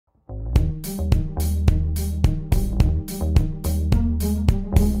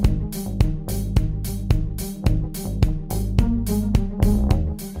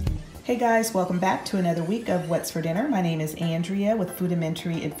guys, welcome back to another week of What's for Dinner. My name is Andrea with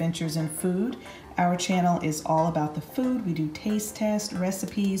Foodimentary Adventures in Food. Our channel is all about the food. We do taste tests,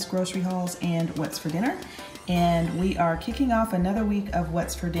 recipes, grocery hauls, and What's for Dinner. And we are kicking off another week of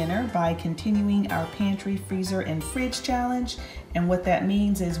What's for Dinner by continuing our pantry, freezer, and fridge challenge. And what that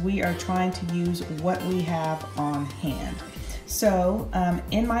means is we are trying to use what we have on hand. So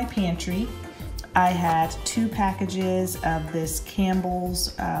in my pantry, I had 2 packages of this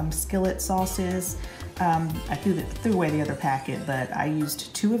Campbell's skillet sauces. I threw away the other packet, but I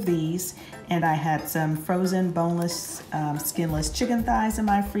used 2 of these, and I had some frozen boneless, skinless chicken thighs in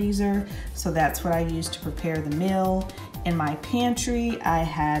my freezer, so that's what I used to prepare the meal. In my pantry, I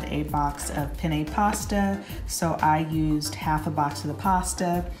had a box of penne pasta, so I used half a box of the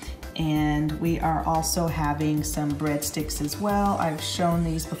pasta. And we are also having some breadsticks as well. I've shown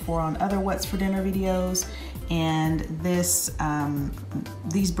these before on other What's for Dinner videos. And these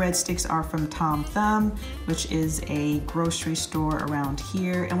breadsticks are from Tom Thumb, which is a grocery store around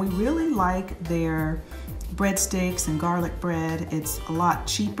here. And we really like their breadsticks and garlic bread. It's a lot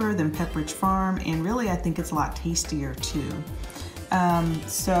cheaper than Pepperidge Farm, and really I think it's a lot tastier too.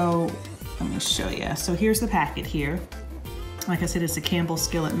 So let me show you. So here's the packet here. Like I said, it's a Campbell's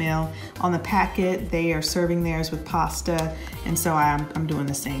skillet meal. On the packet, they are serving theirs with pasta, and so I'm doing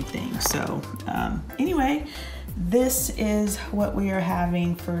the same thing. So anyway, this is what we are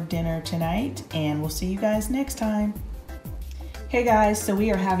having for dinner tonight, and we'll see you guys next time. Hey guys, so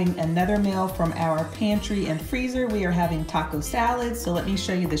we are having another meal from our pantry and freezer. We are having taco salad, so let me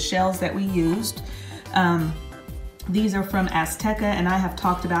show you the shells that we used. These are from Azteca, and I have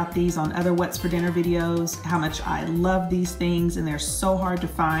talked about these on other What's for Dinner videos, how much I love these things, and they're so hard to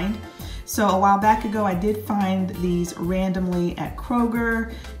find. So a while back ago, I did find these randomly at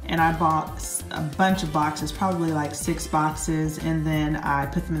Kroger, and I bought a bunch of boxes, probably like 6 boxes, and then I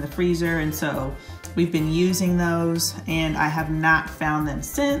put them in the freezer, and so we've been using those, and I have not found them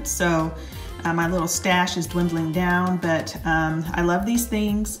since, so my little stash is dwindling down, but I love these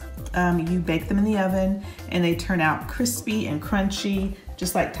things. You bake them in the oven and they turn out crispy and crunchy,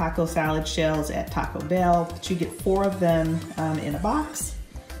 just like taco salad shells at Taco Bell, but you get 4 of them in a box.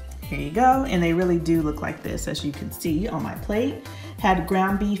 Here you go, and they really do look like this, as you can see on my plate. Had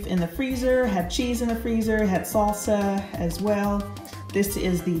ground beef in the freezer, had cheese in the freezer, had salsa as well. This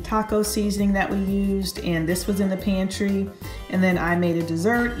is the taco seasoning that we used, and this was in the pantry. And then I made a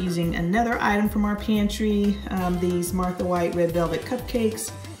dessert using another item from our pantry, these Martha White red velvet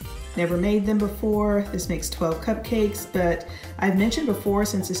cupcakes. Never made them before. This makes 12 cupcakes, but I've mentioned before,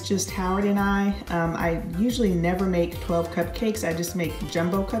 since it's just Howard and I usually never make 12 cupcakes. I just make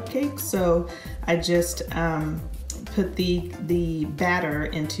jumbo cupcakes. So I just put the batter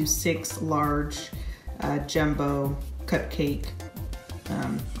into 6 large jumbo cupcake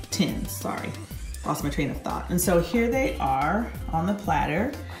tins. Sorry, lost my train of thought. And so here they are on the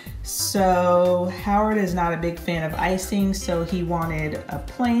platter. So Howard is not a big fan of icing, so he wanted a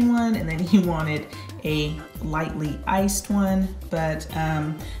plain one, and then he wanted a lightly iced one. But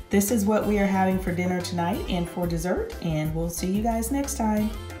this is what we are having for dinner tonight and for dessert, and we'll see you guys next time.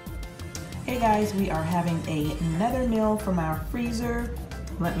 Hey guys, we are having another meal from our freezer.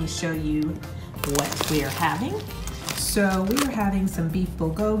 Let me show you what we are having. So we are having some beef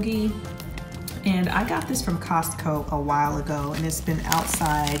bulgogi. And I got this from Costco a while ago, and it's been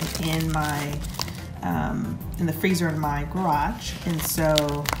outside in my in the freezer in my garage, and so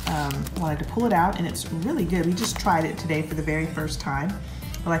wanted to pull it out, and it's really good. We just tried it today for the very first time.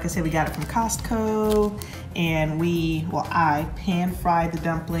 But like I said, we got it from Costco, and I pan fried the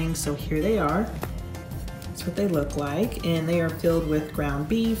dumplings, so here they are. That's what they look like, and they are filled with ground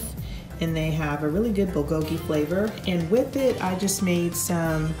beef, and they have a really good bulgogi flavor. And with it, I just made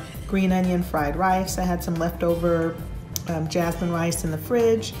some green onion fried rice. I had some leftover jasmine rice in the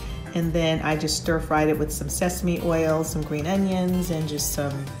fridge, and then I just stir fried it with some sesame oil, some green onions, and just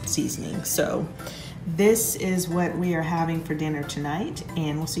some seasoning. So this is what we are having for dinner tonight,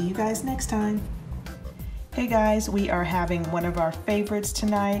 and we'll see you guys next time. Hey guys, we are having one of our favorites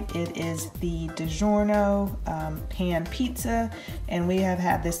tonight. It is the DiGiorno pan pizza, and we have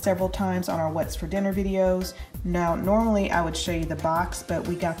had this several times on our What's for Dinner videos. Now, normally I would show you the box, but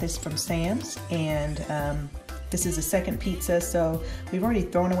we got this from Sam's, and this is a second pizza, so we've already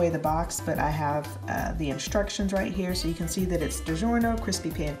thrown away the box, but I have the instructions right here, so you can see that it's DiGiorno crispy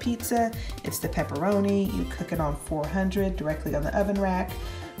pan pizza. It's the pepperoni. You cook it on 400 directly on the oven rack.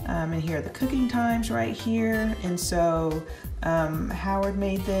 And here are the cooking times right here. And so Howard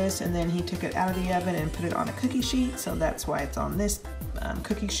made this, and then he took it out of the oven and put it on a cookie sheet, so that's why it's on this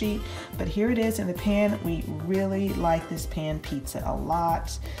cookie sheet, but here it is in the pan. We really like this pan pizza a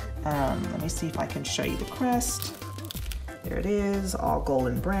lot. Let me see if I can show you the crust. There it is, all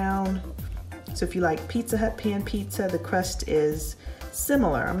golden brown. So if you like Pizza Hut pan pizza, the crust is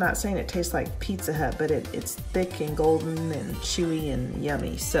similar. I'm not saying it tastes like Pizza Hut, but it's thick and golden and chewy and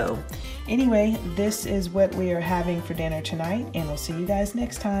yummy. So anyway, this is what we are having for dinner tonight, and we'll see you guys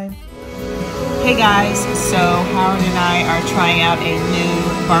next time. Hey guys, so Howard and I are trying out a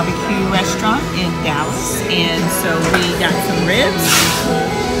new barbecue restaurant in Dallas, and so we got some ribs,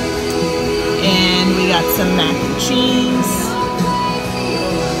 and we got some mac and cheese,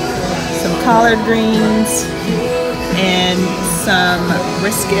 some collard greens, and some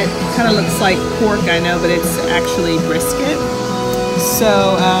brisket. Kind of looks like pork, I know, but it's actually brisket.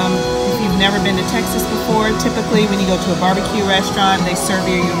 So if you've never been to Texas before, typically when you go to a barbecue restaurant, they serve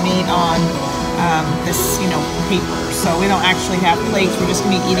you your meat on this, paper. So we don't actually have plates. We're just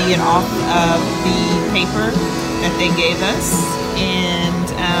gonna be eating it off of the paper that they gave us. And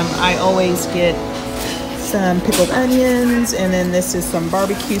I always get some pickled onions, and then this is some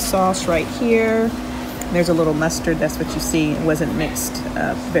barbecue sauce right here. There's a little mustard, that's what you see. It wasn't mixed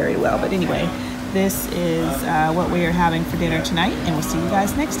very well, but anyway, this is what we are having for dinner tonight, and we'll see you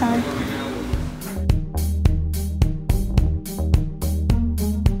guys next time.